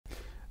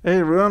Hey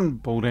everyone,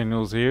 Paul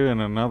Daniels here in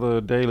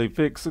another daily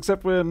fix,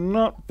 except we're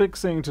not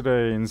fixing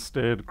today.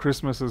 Instead,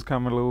 Christmas has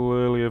come a little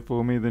earlier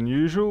for me than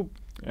usual.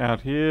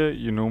 Out here,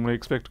 you normally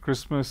expect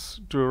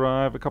Christmas to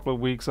arrive a couple of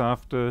weeks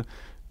after,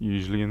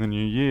 usually in the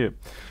new year.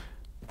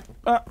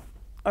 But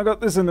I got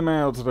this in the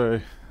mail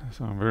today,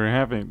 so I'm very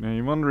happy. Now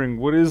you're wondering,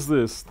 what is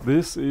this?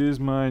 This is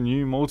my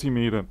new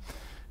multimeter.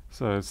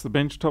 So it's the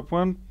benchtop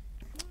one.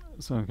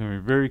 So I'm going to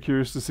be very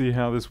curious to see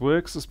how this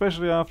works,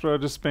 especially after I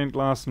just spent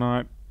last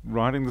night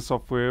writing the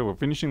software or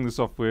finishing the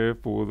software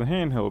for the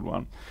handheld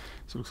one.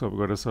 So it looks like we've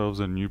got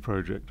ourselves a new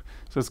project.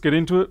 So let's get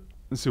into it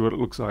and see what it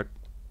looks like.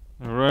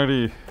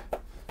 Alrighty,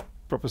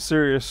 proper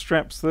serious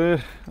straps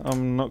there.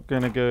 I'm not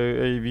going to go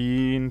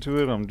AVE into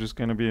it. I'm just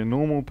going to be a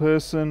normal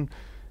person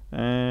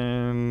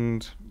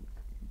and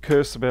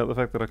curse about the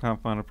fact that I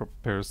can't find a proper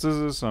pair of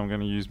scissors, so I'm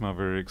going to use my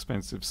very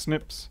expensive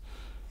snips.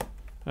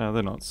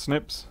 They're not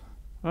snips.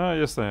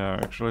 Yes they are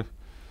actually.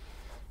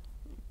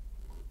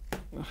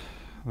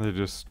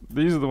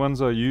 These are the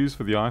ones I use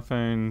for the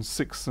iPhone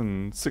 6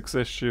 and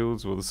 6S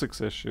shields, or the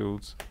 6S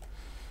shields.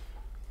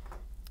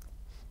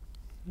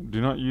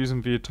 Do not use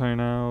them for your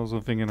toenails or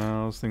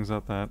fingernails, things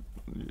like that.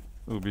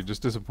 It'll be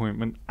just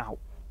disappointment. Ow!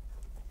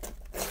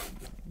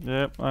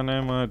 Yep, I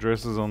know my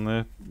address is on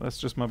there. That's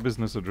just my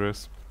business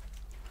address.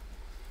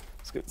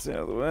 Let's get this out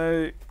of the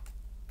way.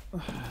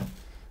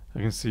 I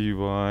can see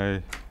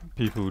why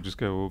people just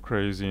go all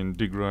crazy and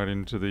dig right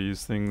into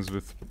these things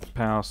with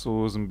power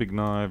saws and big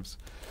knives.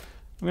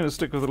 I'm going to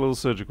stick with a little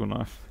surgical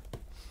knife.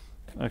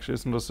 Actually,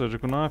 it's not a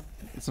surgical knife,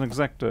 it's an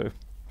X-Acto,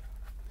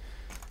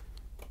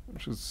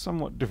 which is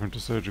somewhat different to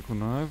surgical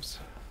knives.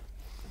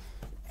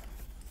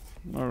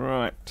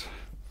 Alright,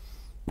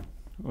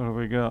 what have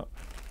we got?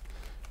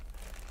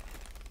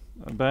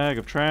 A bag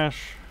of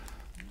trash.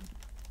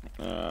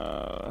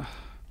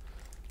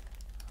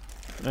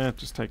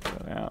 Just take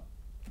that out.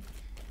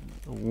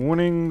 A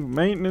warning,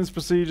 maintenance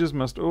procedures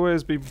must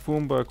always be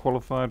performed by a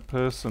qualified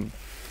person.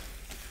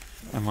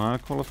 Am I a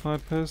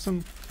qualified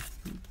person?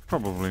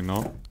 Probably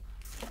not.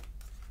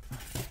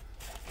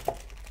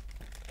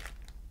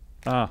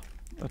 A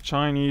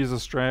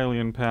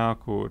Chinese-Australian power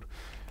cord.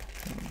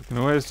 You can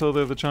always tell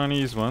they're the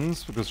Chinese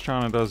ones because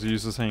China does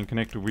use the same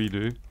connector we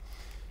do.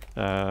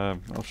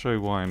 I'll show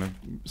you why in a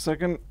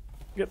second.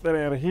 Get that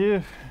out of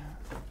here.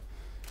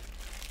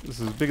 This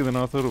is bigger than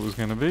I thought it was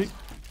going to be.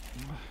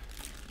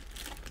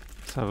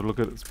 Let's have a look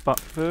at its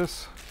butt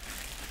first.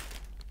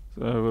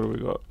 So what do we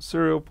got?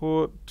 Serial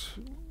port.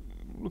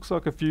 Looks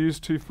like a fuse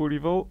 240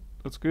 volt.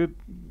 That's good.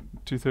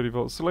 230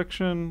 volt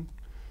selection.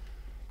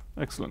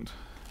 Excellent.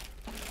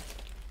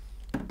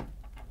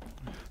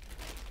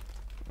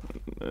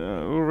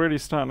 Already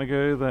starting to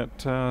go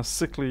that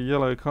sickly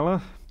yellow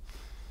color.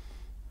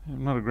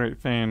 I'm not a great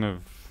fan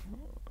of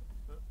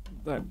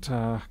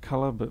that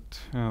color, but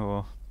oh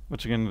well.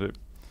 What you gonna do?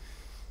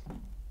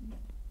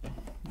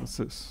 What's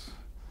this?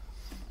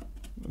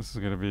 This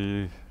is gonna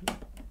be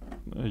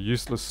a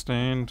useless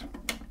stand.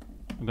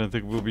 I don't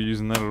think we'll be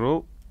using that at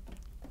all.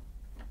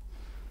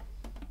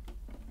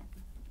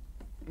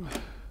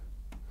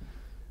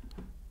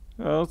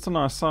 Well, it's a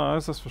nice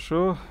size, that's for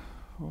sure.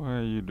 Why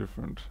are you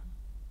different?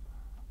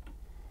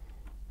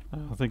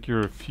 I think you're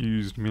a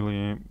fused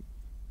milliamp.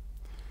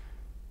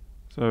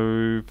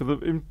 So, for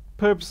the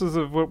purposes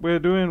of what we're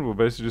doing, we'll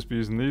basically just be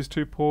using these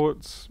two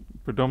ports,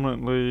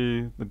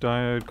 predominantly the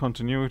diode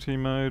continuity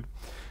mode.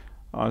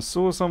 I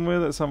saw somewhere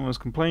that someone was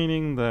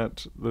complaining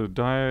that the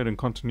diode and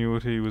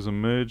continuity was a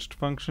merged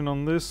function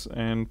on this,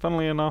 and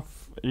funnily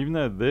enough, even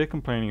though they're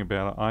complaining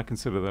about it, I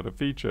consider that a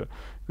feature,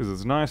 because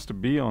it's nice to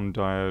be on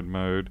diode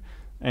mode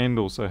and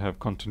also have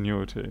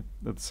continuity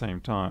at the same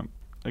time.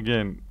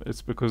 Again,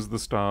 it's because of the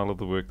style of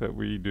the work that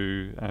we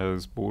do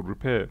as board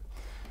repair.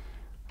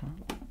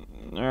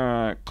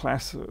 Alright,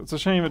 class. It's a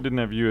shame it didn't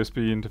have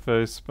USB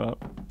interface, but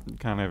you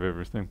can't have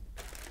everything.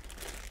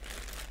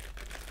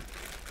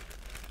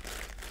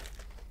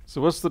 So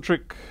what's the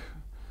trick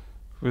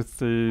with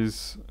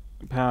these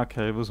power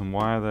cables and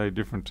why are they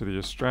different to the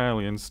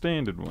Australian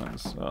standard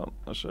ones? Well,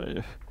 I'll show you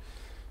as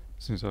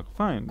soon as I can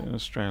find an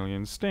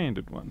Australian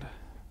standard one.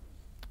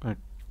 I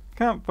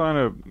can't find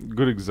a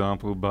good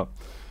example, but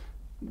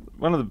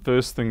one of the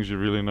first things you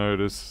really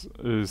notice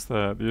is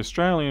that the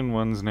Australian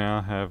ones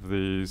now have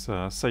these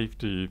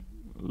safety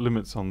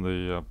limits on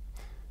the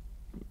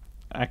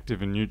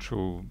active and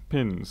neutral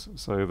pins,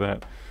 so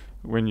that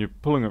when you're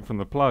pulling it from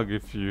the plug,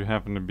 if you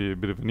happen to be a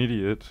bit of an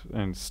idiot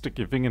and stick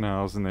your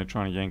fingernails in there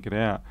trying to yank it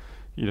out,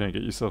 you don't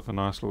get yourself a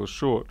nice little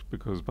short,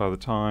 because by the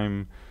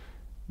time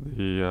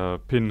the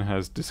pin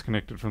has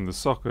disconnected from the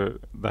socket,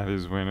 that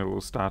is when it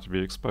will start to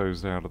be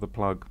exposed out of the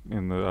plug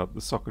in the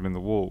socket in the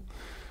wall.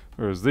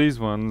 Whereas these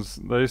ones,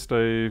 they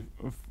stay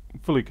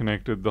fully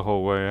connected the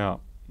whole way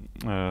out,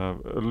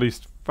 at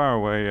least far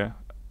away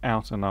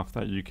out enough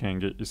that you can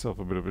get yourself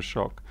a bit of a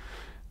shock.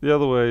 The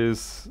other way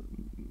is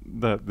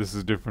that this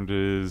is different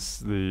is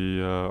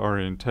the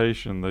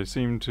orientation. They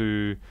seem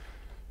to,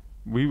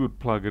 we would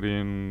plug it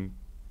in,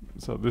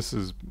 so this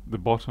is the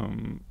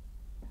bottom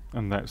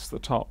and that's the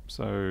top.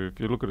 So if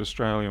you look at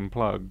Australian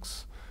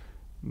plugs,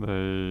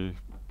 they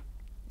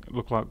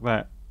look like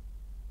that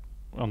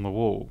on the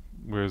wall,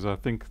 whereas I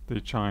think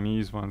the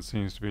Chinese one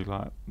seems to be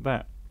like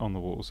that on the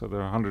wall, so they're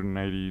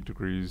 180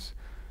 degrees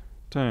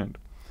turned.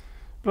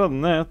 But other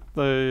than that,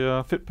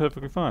 they fit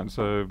perfectly fine,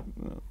 so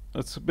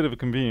it's a bit of a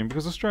convenience,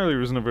 because Australia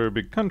isn't a very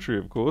big country,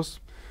 of course,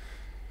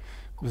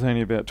 with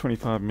only about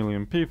 25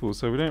 million people,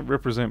 so we don't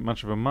represent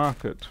much of a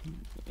market.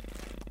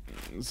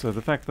 So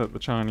the fact that the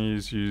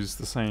Chinese use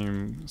the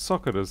same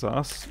socket as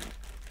us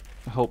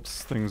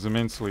helps things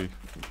immensely,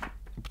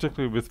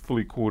 particularly with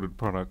fully corded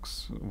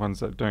products, ones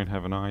that don't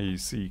have an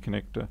IEC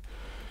connector.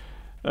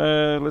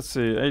 Let's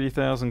see,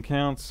 80,000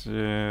 counts.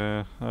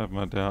 Yeah, I have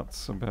my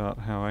doubts about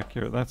how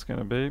accurate that's going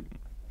to be.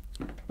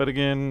 But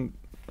again,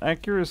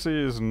 accuracy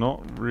is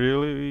not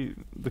really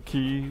the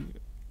key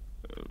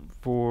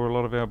for a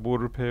lot of our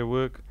board repair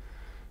work.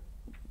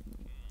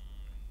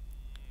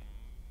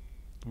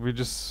 We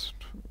just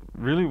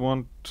really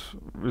want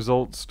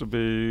results to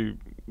be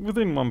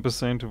within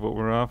 1% of what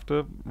we're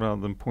after,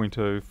 rather than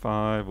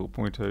 0.05 or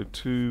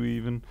 0.02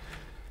 even.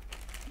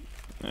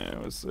 Yeah,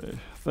 let's see.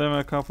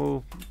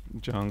 Thermocouple,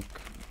 junk.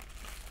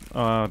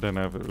 Oh, I don't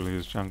know if it really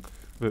is junk,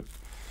 but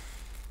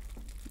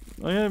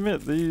I gotta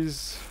admit,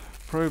 these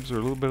probes are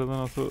a little better than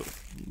I thought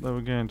they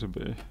were going to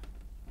be.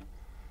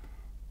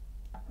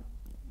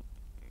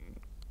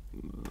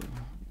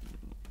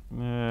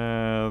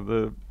 Yeah,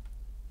 the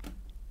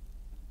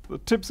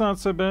tips aren't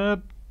so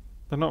bad.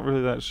 They're not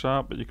really that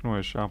sharp, but you can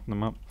always sharpen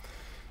them up.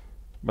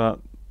 But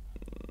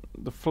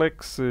the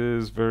flex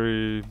is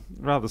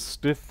rather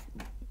stiff.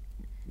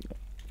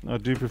 I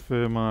do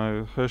prefer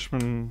my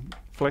Hirschman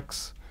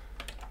flex.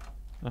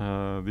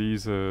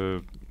 These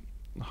are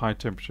high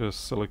temperature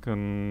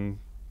silicon,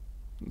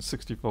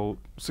 60 volt,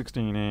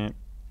 16 amp.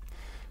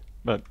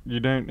 But you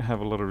don't have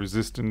a lot of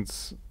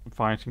resistance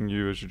fighting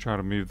you as you try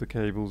to move the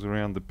cables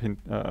around,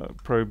 the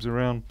probes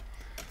around.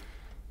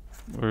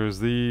 Whereas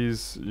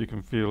these, you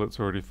can feel it's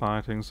already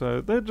fighting, so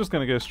they're just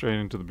going to go straight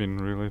into the bin,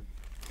 really.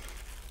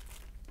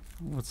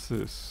 What's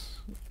this?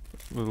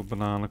 Little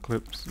banana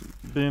clips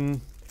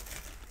bin.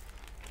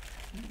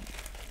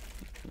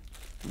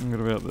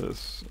 What about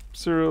this?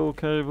 Serial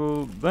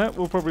cable. That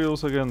will probably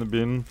also go in the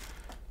bin,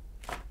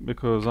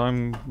 because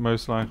I'm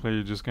most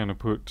likely just going to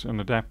put an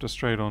adapter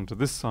straight onto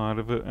this side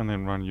of it and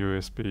then run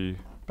USB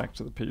back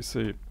to the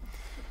PC.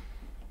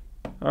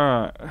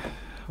 Alright,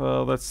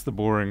 well, that's the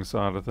boring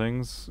side of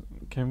things.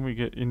 Can we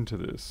get into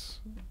this?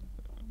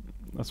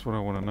 That's what I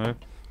want to know.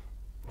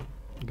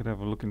 I'm going to have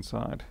a look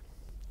inside.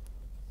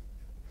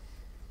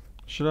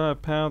 Should I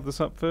have powered this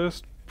up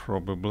first?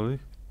 Probably.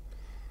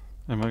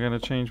 Am I going to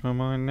change my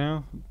mind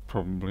now?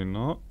 Probably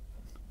not.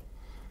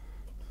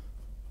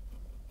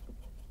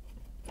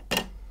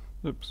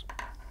 Oops.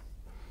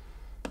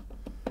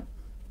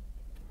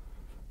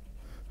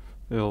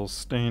 The old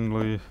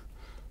Stanley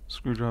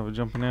screwdriver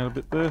jumping out a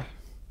bit there.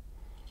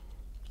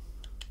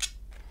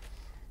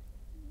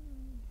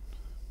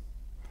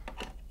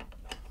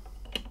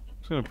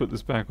 Just going to put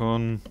this back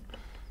on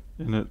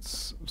in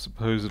its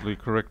supposedly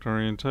correct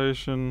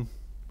orientation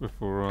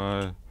before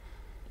I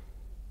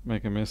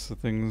make a mess of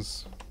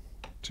things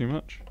too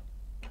much.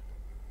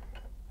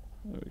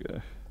 There we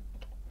go.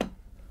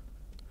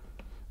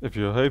 If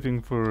you're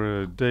hoping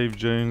for a Dave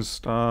Jones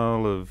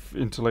style of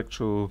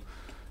intellectual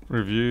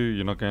review,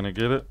 you're not going to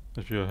get it.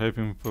 If you're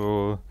hoping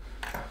for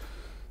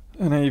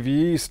an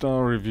AVE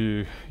style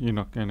review, you're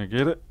not going to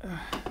get it.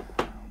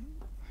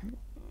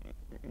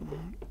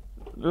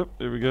 Yep,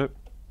 there we go.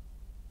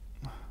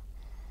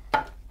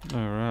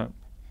 Alright.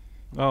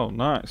 Oh,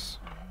 nice.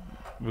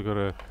 We've got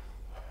a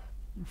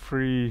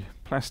free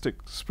plastic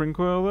spring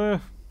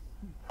coil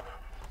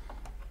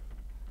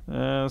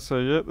there. So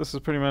yeah, this is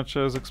pretty much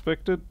as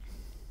expected.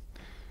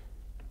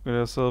 Got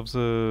ourselves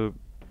a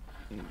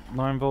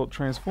 9 volt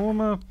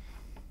transformer.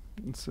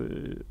 Let's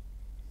see,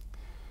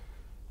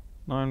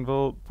 9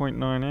 volt,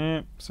 0.9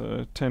 amp,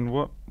 so 10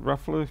 watt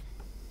roughly.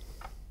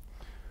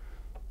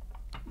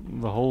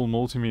 The whole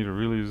multimeter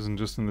really isn't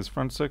just in this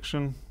front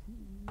section.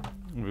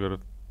 We've got a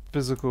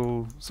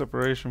physical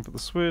separation for the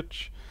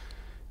switch,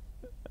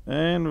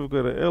 and we've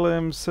got a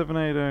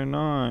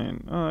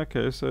LM7809. Oh,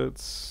 okay, so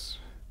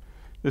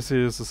this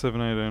is the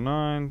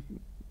 7809.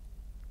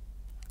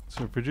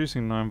 So we're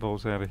producing 9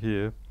 volts out of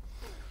here.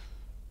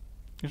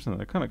 Interesting,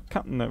 they're kind of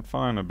cutting that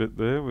fine a bit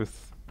there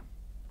with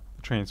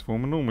the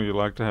transformer. Normally you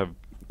like to have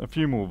a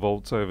few more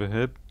volts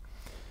overhead.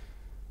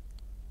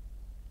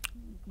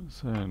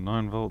 So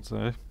 9 volts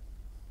there.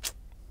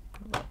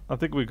 I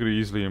think we could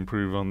easily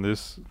improve on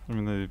this. I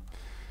mean, the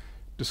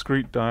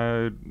discrete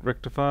diode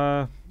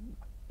rectifier,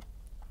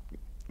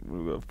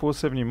 we've got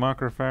 470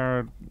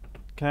 microfarad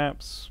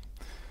caps.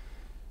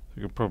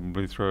 You could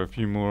probably throw a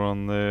few more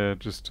on there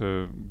just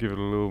to give it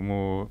a little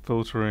more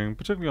filtering,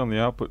 particularly on the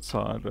output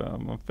side.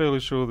 I'm fairly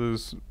sure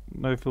there's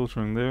no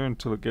filtering there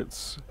until it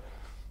gets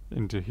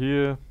into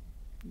here,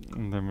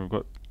 and then we've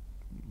got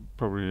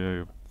probably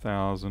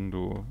 1,000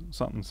 or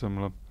something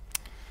similar.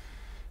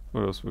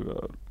 What else we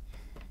got?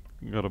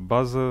 We got a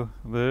buzzer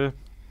there.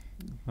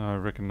 I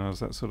recognise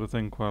that sort of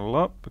thing quite a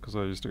lot because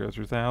I used to go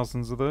through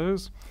thousands of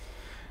those.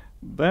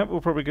 That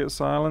will probably get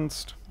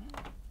silenced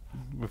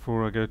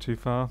before I go too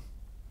far.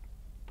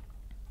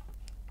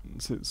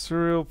 Set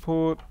serial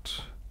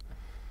port.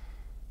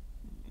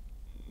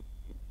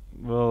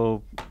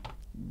 Well,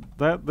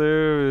 that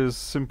there is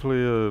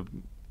simply a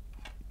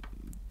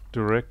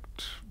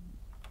direct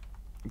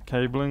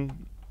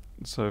cabling.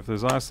 So if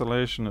there's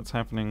isolation, it's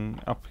happening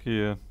up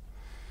here.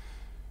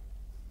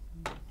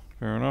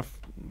 Fair enough.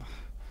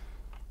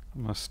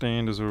 My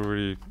stand is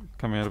already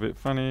coming out a bit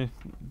funny.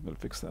 Better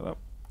fix that up.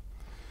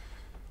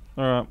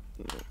 Alright,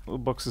 the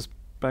box is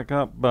back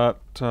up, but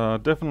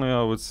definitely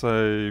I would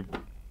say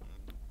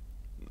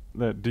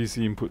that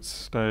DC input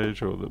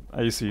stage, or the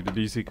AC to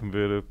DC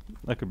converter,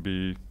 that could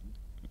be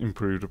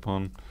improved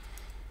upon.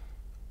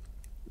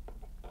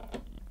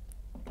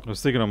 I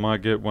was thinking I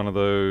might get one of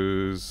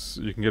those,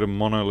 you can get a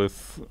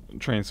monolith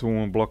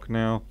transformer block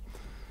now,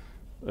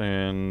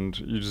 and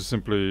you just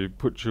simply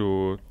put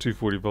your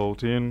 240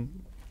 volt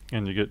in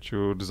and you get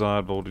your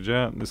desired voltage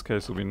out. In this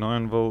case it'll be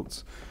 9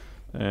 volts,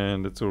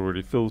 and it's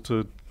already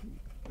filtered,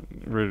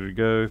 ready to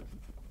go,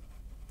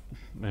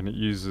 and it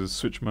uses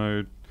switch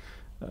mode.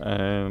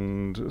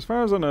 And as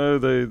far as I know,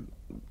 the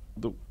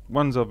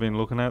ones I've been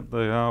looking at,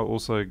 they are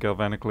also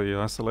galvanically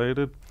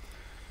isolated,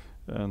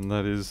 and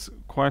that is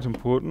quite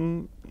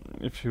important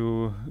if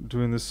you're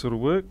doing this sort of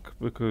work,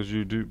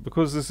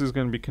 because this is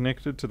going to be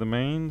connected to the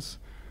mains,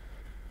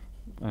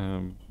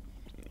 and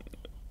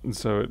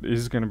so it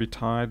is going to be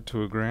tied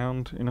to a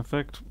ground in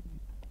effect.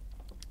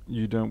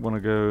 You don't want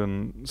to go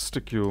and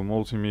stick your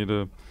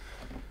multimeter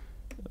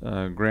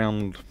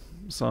ground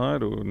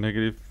side or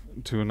negative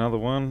to another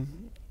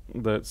one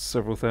that's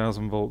several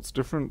thousand volts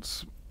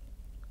difference.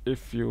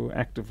 If you're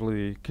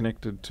actively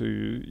connected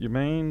to your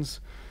mains,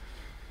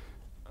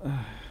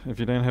 if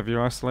you don't have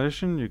your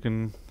isolation, you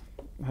can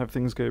have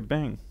things go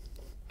bang.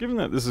 Given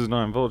that this is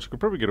 9 volts, you could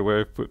probably get away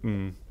with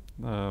putting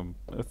a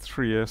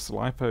 3S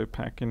LiPo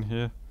pack in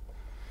here.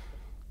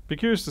 Be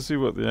curious to see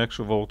what the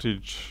actual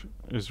voltage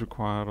is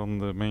required on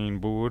the main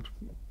board.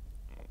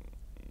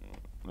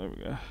 There we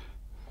go.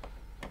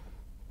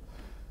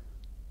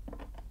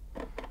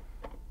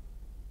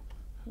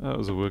 That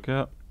was a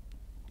workout.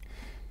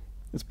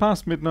 It's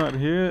past midnight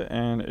here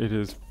and it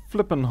is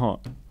flippin'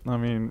 hot. I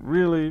mean,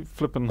 really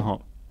flippin'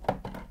 hot.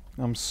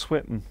 I'm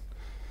sweating.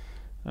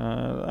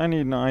 I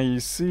need an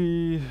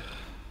IEC.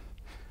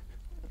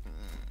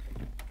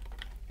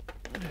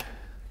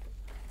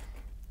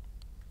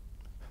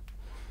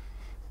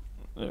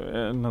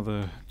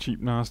 Another cheap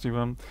nasty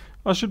one.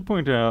 I should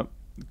point out,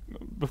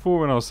 before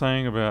when I was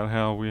saying about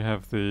how we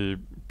have the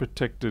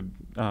protected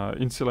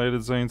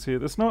insulated zones here,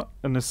 that's not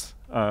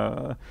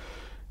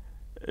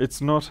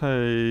it's not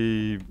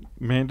a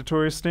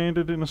mandatory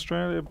standard in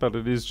Australia, but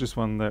it is just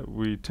one that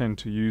we tend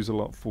to use a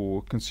lot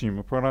for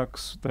consumer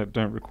products that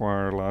don't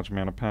require a large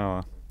amount of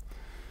power.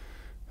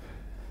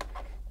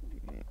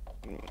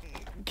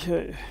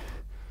 Okay,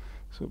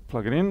 so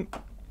plug it in.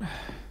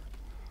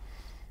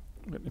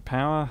 Got the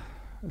power.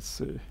 Let's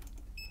see.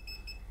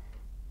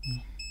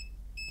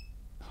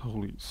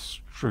 Holy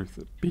struth,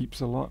 it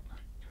beeps a lot.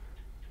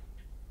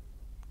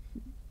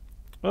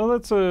 Well,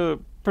 that's a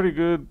pretty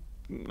good.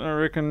 I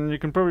reckon you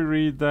can probably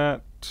read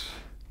that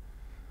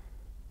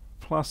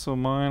plus or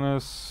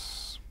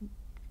minus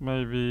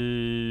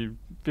maybe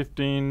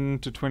 15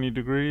 to 20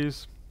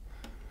 degrees.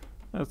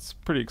 That's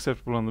pretty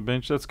acceptable on the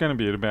bench. That's going to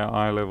be at about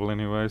eye level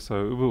anyway,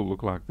 so it will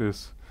look like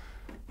this.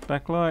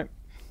 Backlight,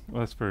 well,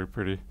 that's very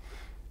pretty.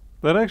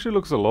 That actually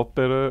looks a lot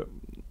better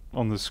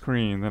on the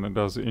screen than it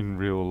does in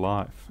real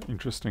life,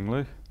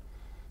 interestingly.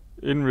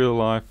 In real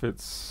life,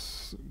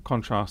 its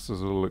contrast is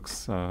a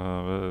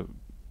little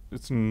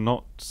it's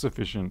not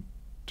sufficient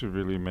to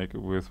really make it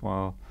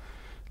worthwhile.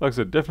 Like I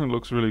said, definitely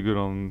looks really good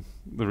on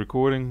the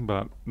recording,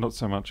 but not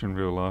so much in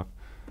real life.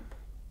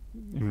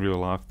 In real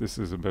life, this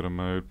is a better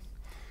mode.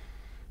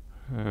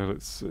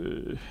 Let's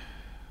see.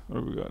 What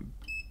have we got?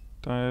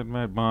 Diode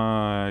mode.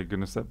 My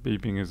goodness, that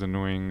beeping is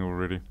annoying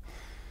already.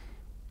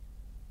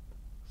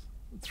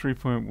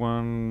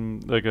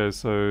 3.1. Okay,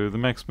 so the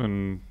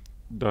maximum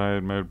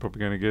diode mode probably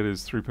going to get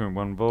is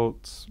 3.1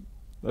 volts.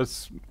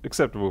 That's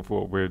acceptable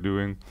for what we're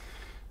doing.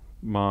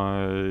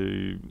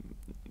 My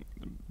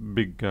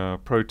big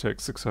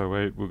Protec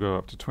 608 will go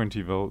up to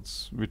 20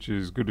 volts, which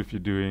is good if you're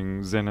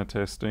doing Zener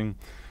testing,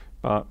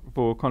 but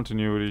for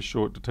continuity,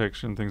 short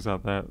detection, things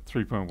like that,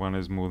 3.1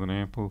 is more than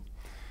ample.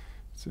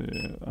 So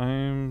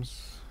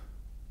ohms,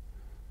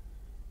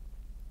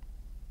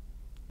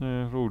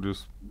 yeah, all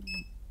just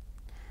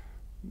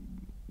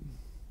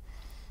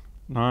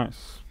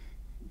nice.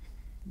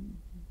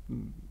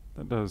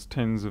 That does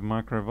tens of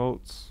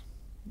microvolts,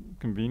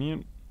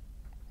 convenient.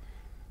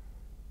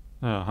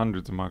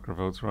 Hundreds of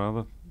microvolts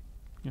rather.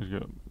 You've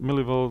got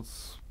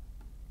millivolts,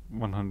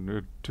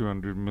 100,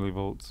 200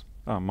 millivolts,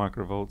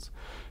 microvolts.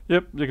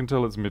 Yep, you can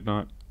tell it's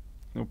midnight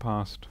or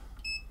past.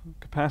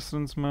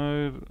 Capacitance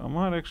mode, I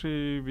might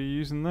actually be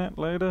using that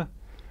later.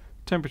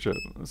 Temperature,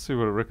 let's see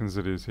what it reckons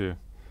it is here.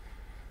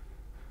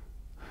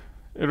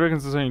 It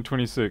reckons it's only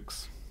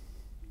 26.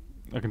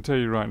 I can tell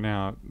you right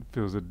now, it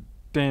feels a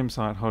damn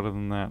sight hotter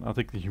than that. I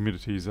think the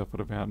humidity is up at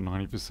about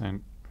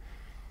 90%.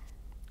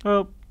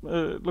 Well,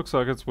 it looks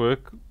like it's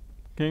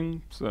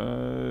working,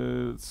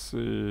 so let's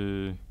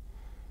see.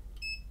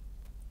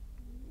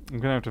 I'm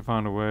going to have to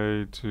find a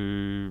way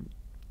to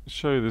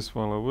show this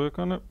while I work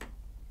on it.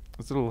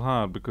 It's a little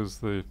hard because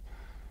the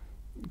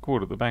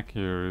cord at the back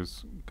here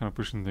is kind of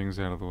pushing things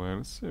out of the way.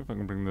 Let's see if I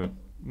can bring the...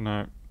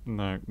 No,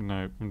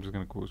 I'm just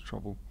going to cause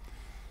trouble.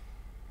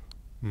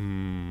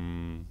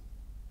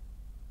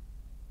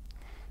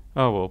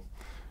 Oh well,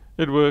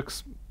 it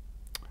works.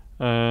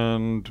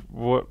 And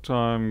what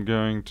I'm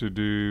going to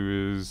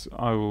do is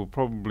I will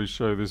probably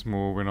show this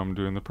more when I'm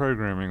doing the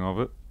programming of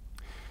it,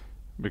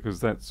 because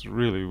that's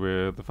really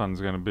where the fun's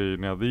going to be.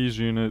 Now these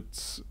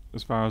units,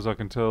 as far as I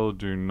can tell,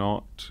 do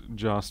not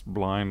just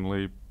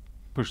blindly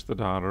push the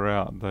data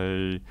out.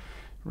 They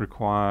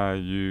require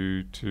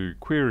you to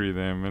query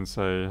them and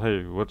say,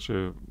 hey, what's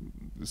your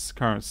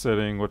current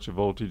setting, what's your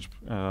voltage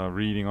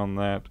reading on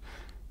that,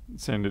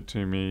 send it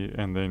to me,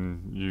 and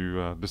then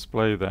you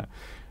display that.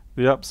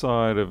 The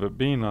upside of it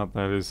being like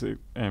that is,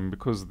 and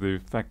because of the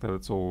fact that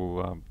it's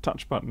all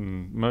touch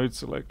button mode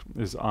select,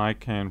 is I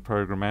can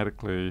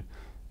programmatically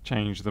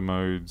change the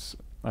modes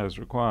as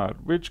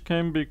required, which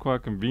can be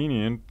quite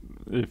convenient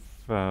if,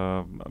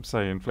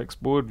 say in Flex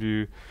Board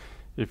View,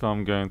 if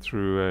I'm going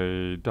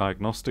through a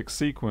diagnostic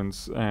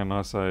sequence and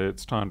I say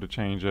it's time to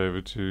change over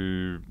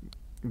to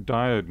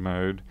diode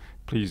mode,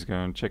 please go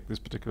and check this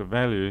particular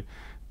value,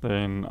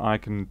 then I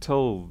can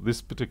tell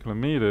this particular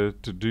meter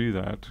to do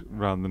that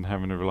rather than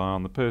having to rely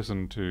on the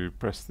person to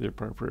press the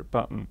appropriate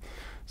button.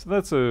 So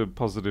that's a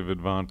positive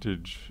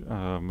advantage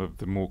of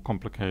the more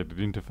complicated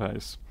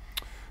interface.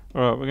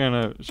 Alright, we're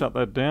going to shut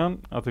that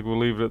down. I think we'll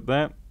leave it at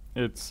that.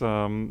 It's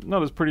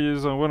not as pretty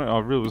as I wanted. I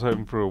really was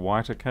hoping for a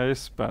whiter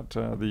case, but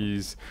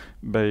these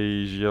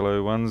beige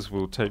yellow ones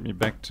will take me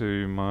back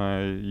to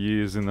my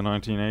years in the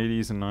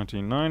 1980s and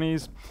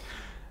 1990s.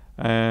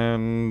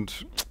 And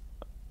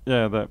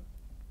yeah, that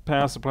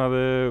power supply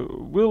there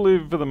will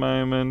live for the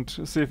moment,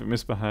 see if it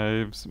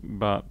misbehaves,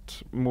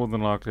 but more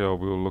than likely I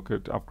will look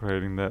at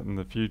upgrading that in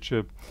the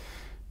future.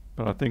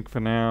 But I think for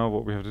now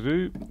what we have to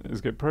do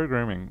is get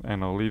programming,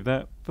 and I'll leave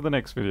that for the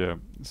next video.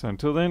 So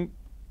until then,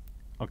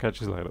 I'll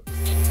catch you later.